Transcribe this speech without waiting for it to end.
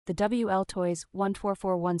The WLtoys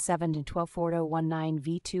 14417 and 124019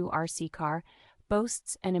 V2 RC car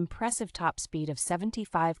boasts an impressive top speed of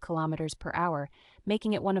 75 kilometers per hour,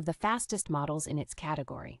 making it one of the fastest models in its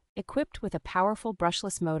category. Equipped with a powerful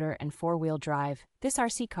brushless motor and four-wheel drive, this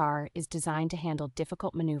RC car is designed to handle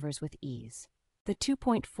difficult maneuvers with ease. The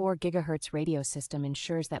 2.4 gigahertz radio system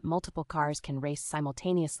ensures that multiple cars can race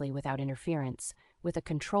simultaneously without interference, with a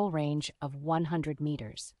control range of 100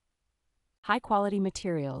 meters. High-quality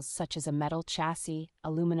materials such as a metal chassis,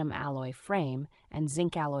 aluminum alloy frame, and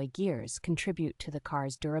zinc alloy gears contribute to the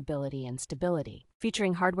car's durability and stability.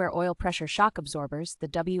 Featuring hardware oil pressure shock absorbers, the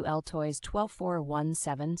WLtoys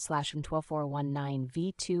 12417/12419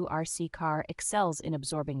 V2 RC car excels in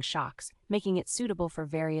absorbing shocks, making it suitable for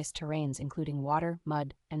various terrains including water,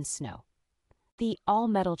 mud, and snow. The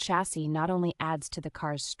all-metal chassis not only adds to the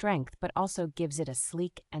car's strength but also gives it a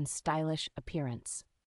sleek and stylish appearance.